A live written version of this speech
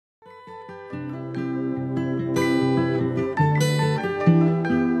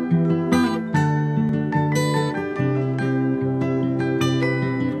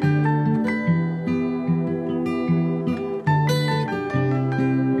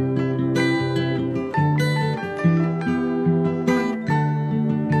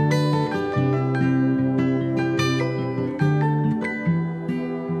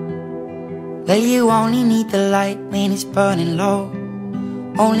Well, you only need the light when it's burning low.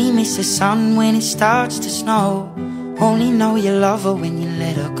 Only miss the sun when it starts to snow. Only know you love her when you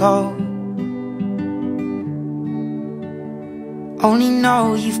let her go. Only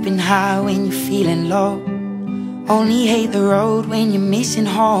know you've been high when you're feeling low. Only hate the road when you're missing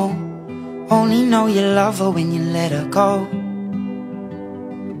home. Only know you love her when you let her go.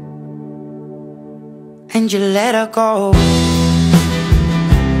 And you let her go.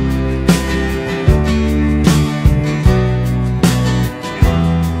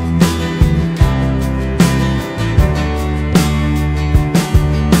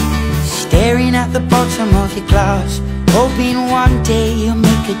 Staring at the bottom of your glass, hoping one day you'll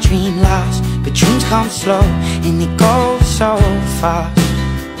make a dream last. But dreams come slow and they go so fast.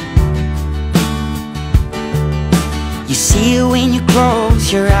 You see it when you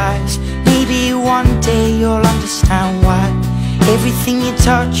close your eyes. Maybe one day you'll understand why everything you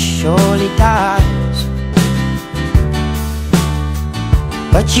touch surely dies.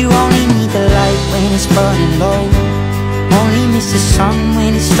 But you only need the light when it's burning low. Only miss the sun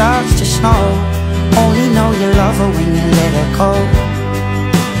when it starts to snow. Only know you love her when you let her go.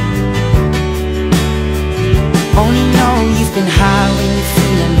 Only know you've been high when you're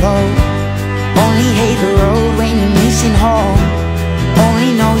feeling low. Only hate the road when you're missing home.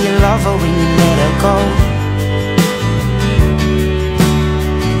 Only know you love her when you let her go.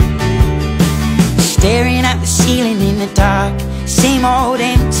 Staring at the ceiling in the dark, same old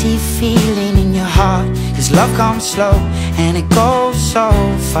empty feeling in your heart. Cause love comes slow and it goes so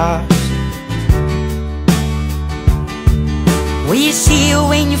fast. Well, you see it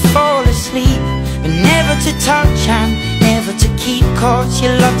when you fall asleep, but never to touch and never to keep. Cause you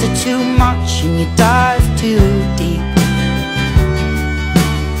loved her too much and you dive too deep.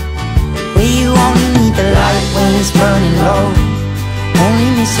 Well, you only need the light when it's burning low. Only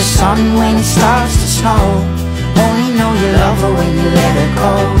miss the sun when it starts to snow. Only know you love her when you let her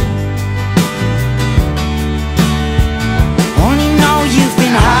go.